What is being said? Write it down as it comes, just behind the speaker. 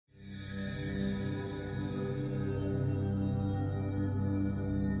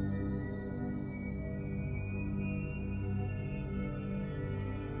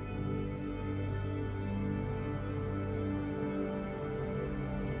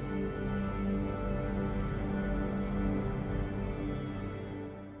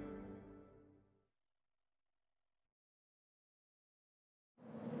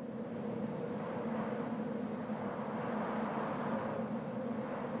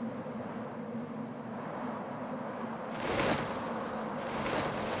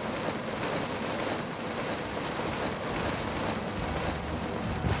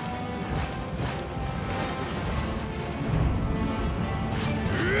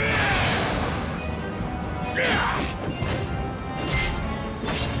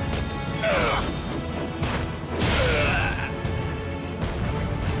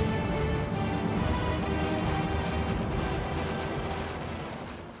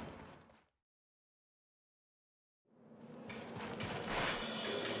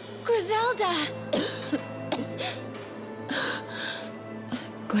Griselda!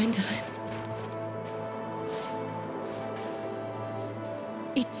 Gwendolyn.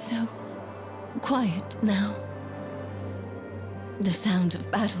 It's so quiet now. The sound of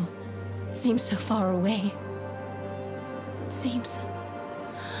battle seems so far away. It seems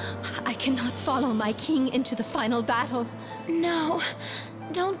I cannot follow my king into the final battle. No,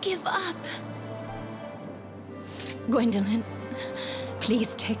 don't give up. Gwendolyn,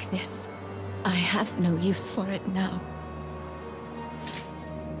 please take this. I have no use for it now.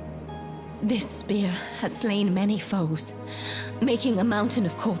 This spear has slain many foes, making a mountain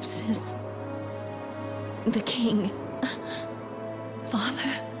of corpses. The king,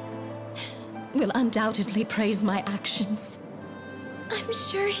 Father, will undoubtedly praise my actions. I'm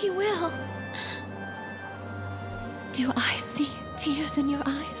sure he will. Do I see tears in your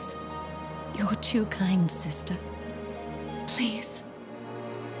eyes? You're too kind, sister. Please,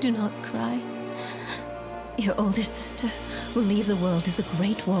 do not cry. Your older sister will leave the world as a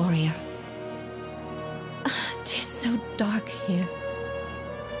great warrior. Tis so dark here.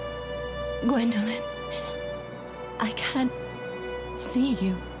 Gwendolyn, I can't see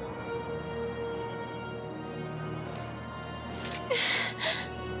you.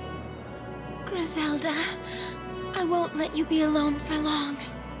 Griselda, I won't let you be alone for long.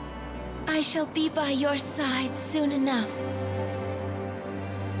 I shall be by your side soon enough.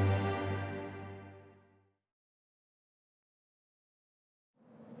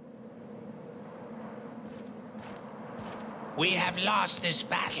 We have lost this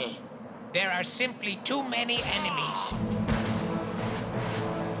battle. There are simply too many enemies.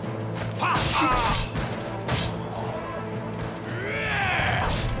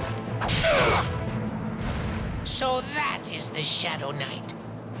 So that is the Shadow Knight.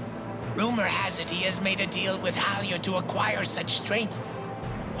 Rumor has it he has made a deal with Halia to acquire such strength.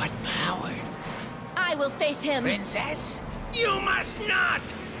 What power? I will face him. Princess? You must not!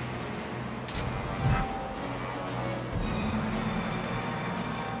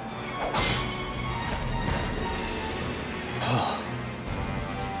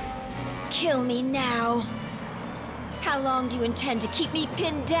 Kill me now. How long do you intend to keep me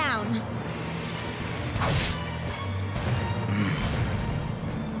pinned down?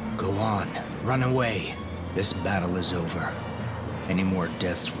 Go on. Run away. This battle is over. Any more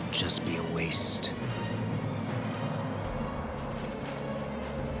deaths will just be a waste.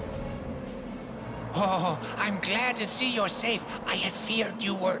 Oh, I'm glad to see you're safe. I had feared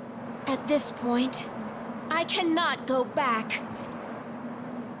you were... At this point, I cannot go back.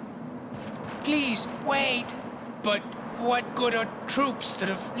 Please, wait. But what good are troops that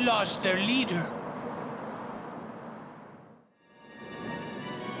have lost their leader?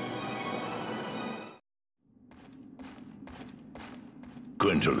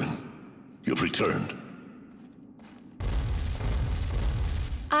 Gwendolyn, you've returned.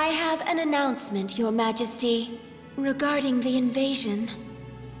 I have an announcement, Your Majesty, regarding the invasion.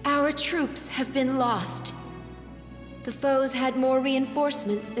 Our troops have been lost. The foes had more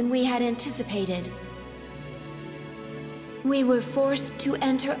reinforcements than we had anticipated. We were forced to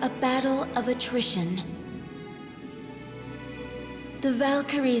enter a battle of attrition. The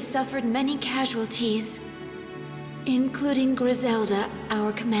Valkyries suffered many casualties, including Griselda,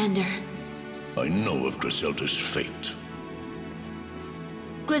 our commander. I know of Griselda's fate.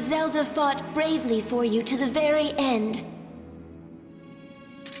 Griselda fought bravely for you to the very end.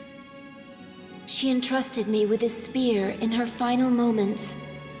 She entrusted me with this spear in her final moments.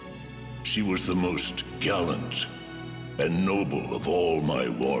 She was the most gallant and noble of all my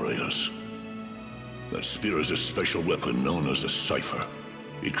warriors. That spear is a special weapon known as a cipher.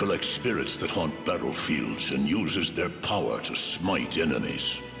 It collects spirits that haunt battlefields and uses their power to smite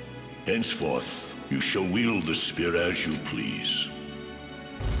enemies. Henceforth, you shall wield the spear as you please.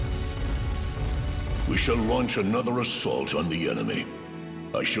 We shall launch another assault on the enemy.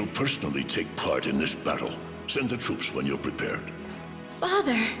 I shall personally take part in this battle. Send the troops when you're prepared.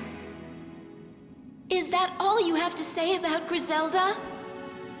 Father! Is that all you have to say about Griselda?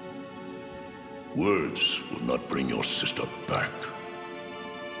 Words will not bring your sister back.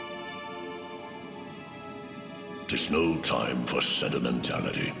 'Tis no time for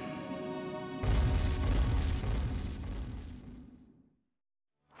sentimentality.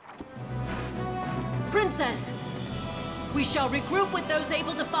 Princess! We shall regroup with those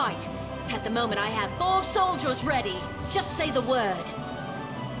able to fight. At the moment, I have 4 soldiers ready. Just say the word.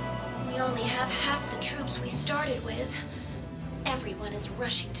 We only have half the troops we started with. Everyone is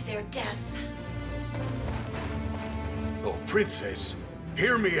rushing to their deaths. Oh, Princess,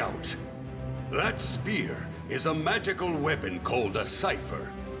 hear me out. That spear is a magical weapon called a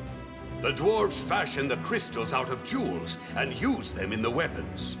cipher. The dwarves fashion the crystals out of jewels and use them in the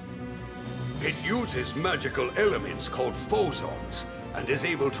weapons. It uses magical elements called phosons and is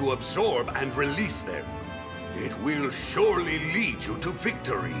able to absorb and release them. It will surely lead you to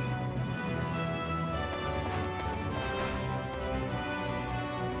victory.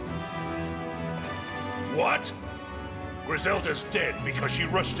 What? Griselda's dead because she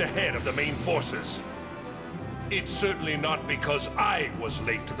rushed ahead of the main forces. It's certainly not because I was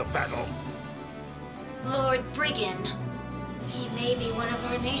late to the battle. Lord Brigand. He may be one of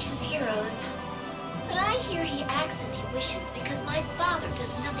our nation's heroes. But I hear he acts as he wishes because my father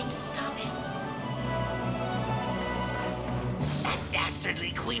does nothing to stop him. That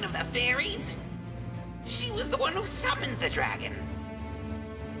dastardly queen of the fairies? She was the one who summoned the dragon.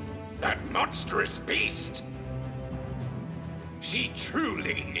 That monstrous beast! She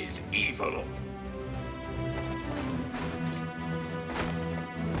truly is evil.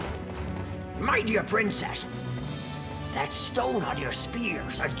 My dear princess, that stone on your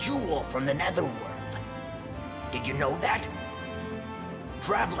spear's a jewel from the netherworld. Did you know that?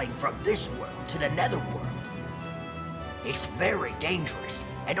 Traveling from this world to the netherworld. It's very dangerous,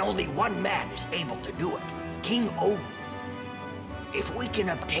 and only one man is able to do it, King Odin. If we can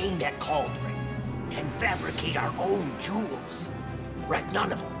obtain that cauldron and fabricate our own jewels,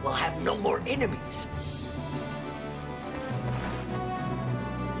 Ragnarok will have no more enemies.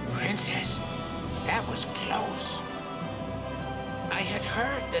 Princess, that was close. I had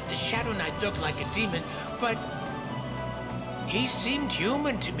heard that the Shadow Knight looked like a demon, but he seemed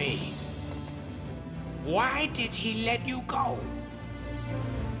human to me. Why did he let you go?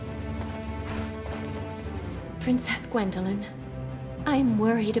 Princess Gwendolyn, I am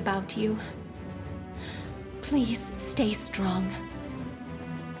worried about you. Please stay strong.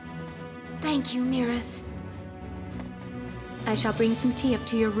 Thank you, Miras. I shall bring some tea up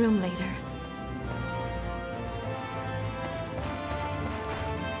to your room later.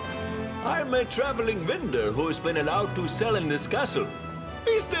 I'm a traveling vendor who has been allowed to sell in this castle.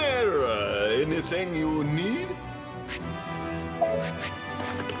 Is there anything you need?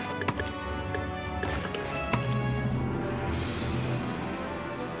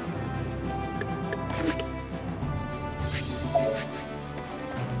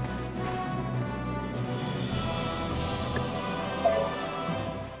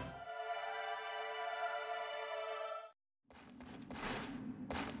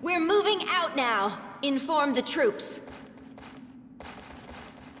 We're moving out now. Inform the troops.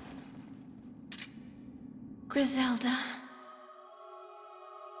 Griselda.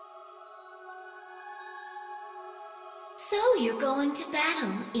 So you're going to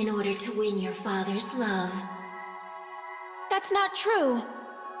battle in order to win your father's love. That's not true.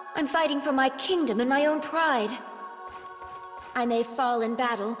 I'm fighting for my kingdom and my own pride. I may fall in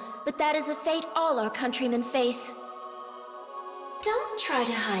battle, but that is a fate all our countrymen face. Don't try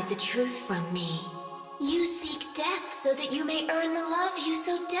to hide the truth from me. You seek death so that you may earn the love you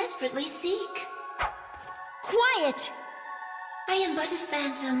so desperately seek. Quiet! I am but a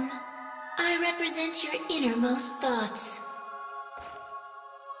phantom. I represent your innermost thoughts.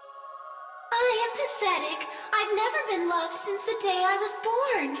 I am pathetic. I've never been loved since the day I was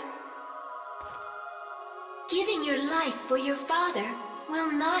born. Giving your life for your father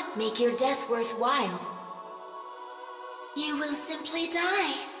will not make your death worthwhile. You will simply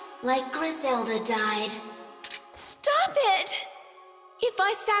die, like Griselda died. Stop it! If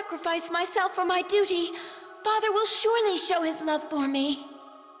I sacrifice myself for my duty, Father will surely show his love for me.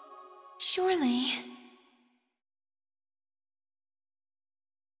 Surely.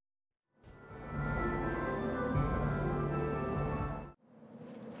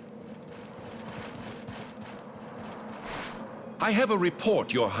 I have a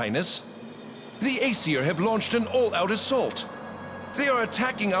report, Your Highness. The Aesir have launched an all-out assault. They are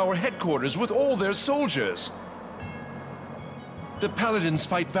attacking our headquarters with all their soldiers. The paladins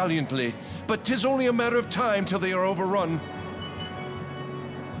fight valiantly, but 'tis only a matter of time till they are overrun.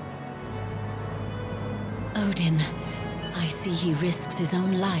 Odin, I see he risks his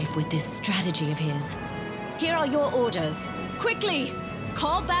own life with this strategy of his. Here are your orders. Quickly!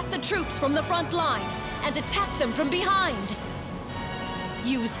 Call back the troops from the front line and attack them from behind.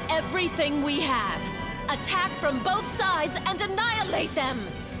 Use everything we have. Attack from both sides and annihilate them!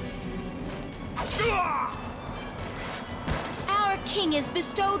 Our king is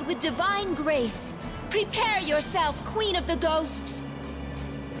bestowed with divine grace. Prepare yourself, Queen of the Ghosts.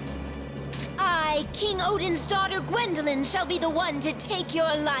 I, King Odin's daughter Gwendolyn, shall be the one to take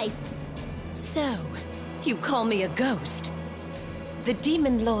your life. So, you call me a ghost? The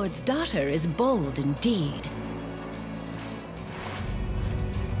Demon Lord's daughter is bold indeed.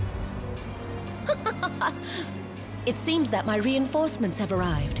 It seems that my reinforcements have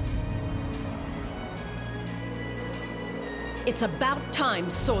arrived. It's about time,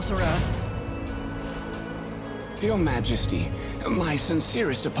 sorcerer. Your Majesty, my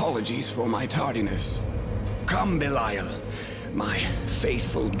sincerest apologies for my tardiness. Come, Belial, my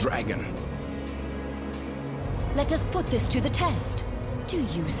faithful dragon. Let us put this to the test. Do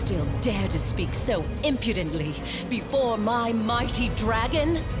you still dare to speak so impudently before my mighty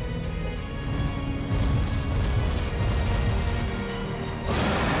dragon?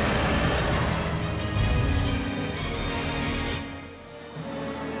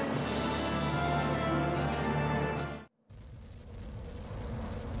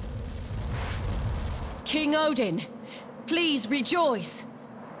 King Odin, please rejoice.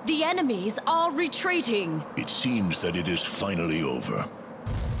 The enemies are retreating. It seems that it is finally over.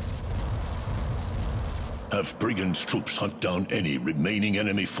 Have Brigand's troops hunt down any remaining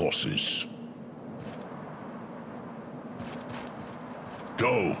enemy forces.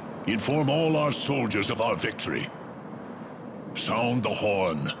 Go, inform all our soldiers of our victory. Sound the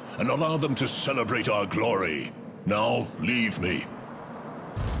horn, and allow them to celebrate our glory. Now, leave me.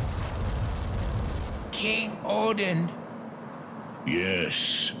 King Odin.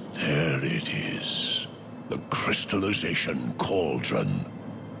 Yes, there it is. The crystallization cauldron.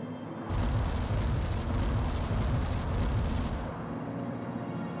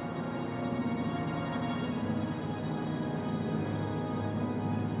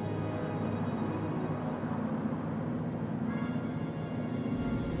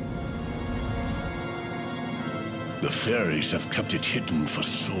 The fairies have kept it hidden for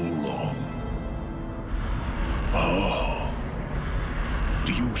so long. Oh.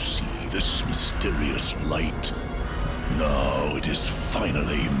 Do you see this mysterious light? Now it is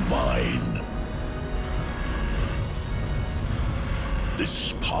finally mine.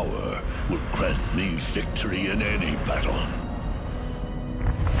 This power will grant me victory in any battle.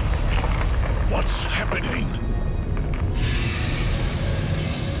 What's happening?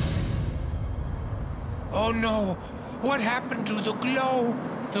 Oh no! What happened to the glow?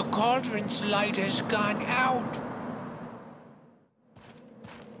 The cauldron's light has gone out.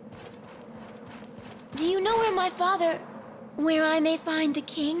 Do you know where my father... where I may find the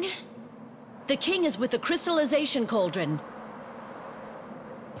king? The king is with the crystallization cauldron.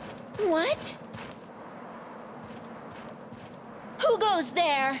 What? Who goes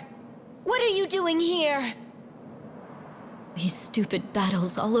there? What are you doing here? These stupid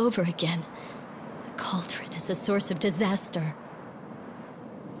battles all over again. The cauldron is a source of disaster.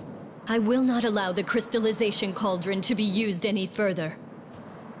 I will not allow the crystallization cauldron to be used any further.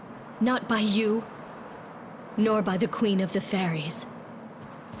 Not by you, nor by the Queen of the Fairies.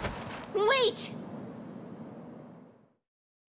 Wait!